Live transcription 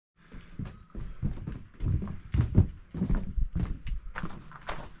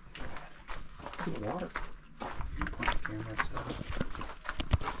water. You point the camera at that.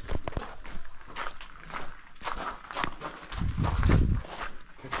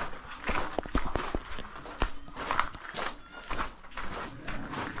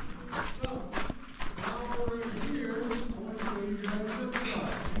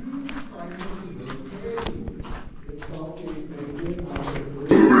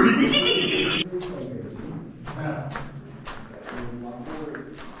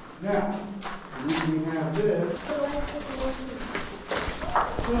 Now, we have this.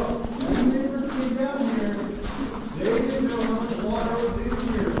 So, when they first came down here, they didn't know how much water was in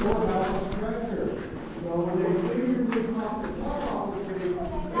here or how much pressure. So when they figured they popped the top off, they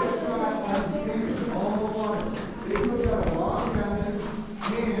shot out the tank, all the water. They took out a lot of gallons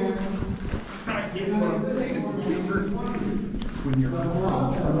and I get what I'm saying. When you're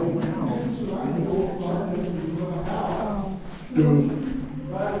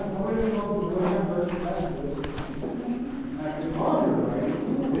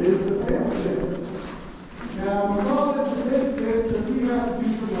now, with all this statistics, we have to do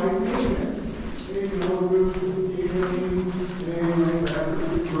some right maintenance. You know, roofs, ceiling,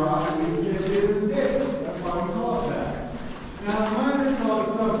 and drop, and we get it as a ditch. That's why we call it that. Now, miners call it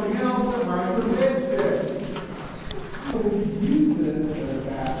something else, and mine was ditch. So we use this as a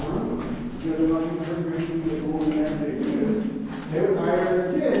bathroom. You know, like refrigeration, the pool, and everything. They would hire a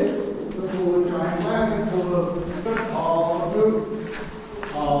kid to pull a giant wagon full of all the food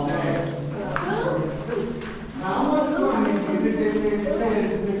all day. Now, how much money do you think they paid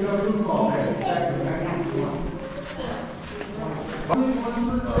to pick up food all day? Back to 1921. Only 1%.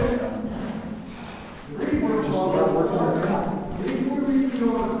 The reason all that work on that. These would be to go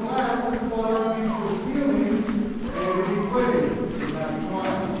on the flat, with water into the ceiling, and it'd be sweating. That'd be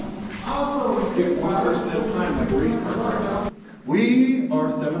fine. Also, skip 1% at a time like race car. we are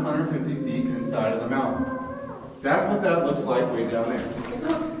 750 feet inside of the mountain. That's what that looks like way down there.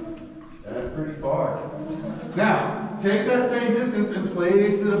 That's pretty far. Now, take that same distance and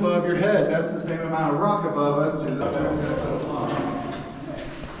place it above your head. That's the same amount of rock above us to the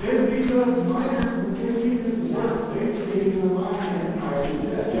it's because miners were getting this work. They gave the miner and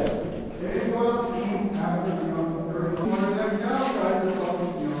they go out and eat after one of them outside that's on the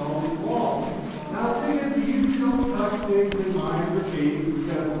wall. Now, the thing is, we usually don't touch things in mines or caves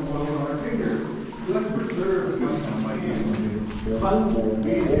because of blood on our fingers. Let's preserve. It's going to sound like this. But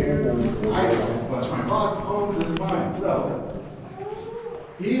me here, I don't. But my boss owns this mine. So,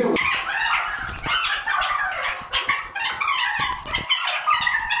 he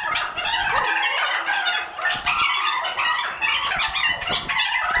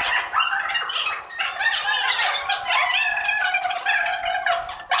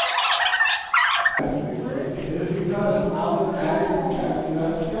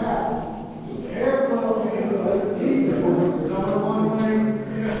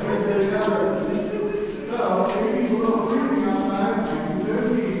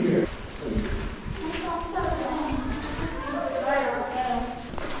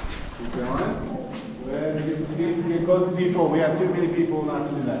close to people. We have too many people not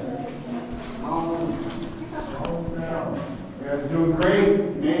to do that. You guys are doing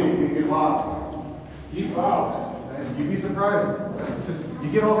great. Maybe you get lost. Keep out. You'd be surprised. You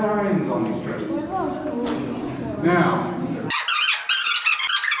get all kinds on these trips. Now.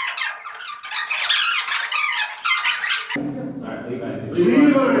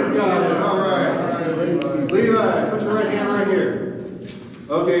 Levi's got it. All right. Levi, put your right hand right here.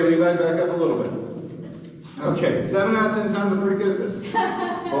 Okay, Levi, back up a little bit. Okay, 7 out of 10 times I'm pretty good at this.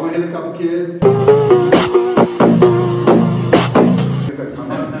 Only hit a couple kids. I'm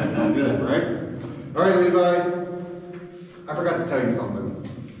good, right? All right, Levi. I forgot to tell you something.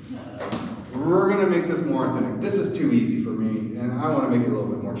 We're going to make this more authentic. This is too easy for me, and I want to make it a little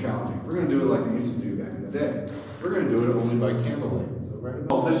bit more challenging. We're going to do it like they used to do back in the day. We're going to do it only by candlelight. So right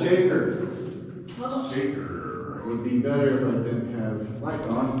now, the shaker. Shaker would be better if I didn't have lights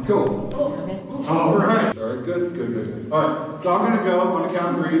on. Cool. All right. All right, good. All right, so I'm going to go on the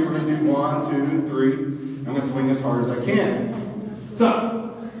count of 3. We're going to do 1, 2, 3. I'm going to swing as hard as I can. So,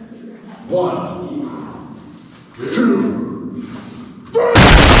 1, 2, 3.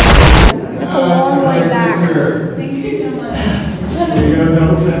 That's a long way back. Thank you so much.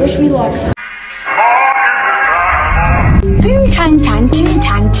 Wish me luck. Boom tang tang, ting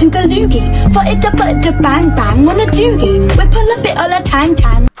tang, toogaloogie. For it to put the bang bang on a doogie. We pull a bit on a tang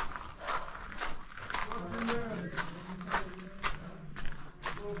tang.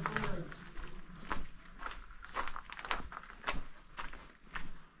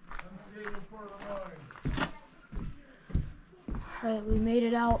 Alright, we made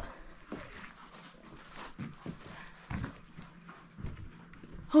it out.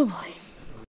 Oh boy.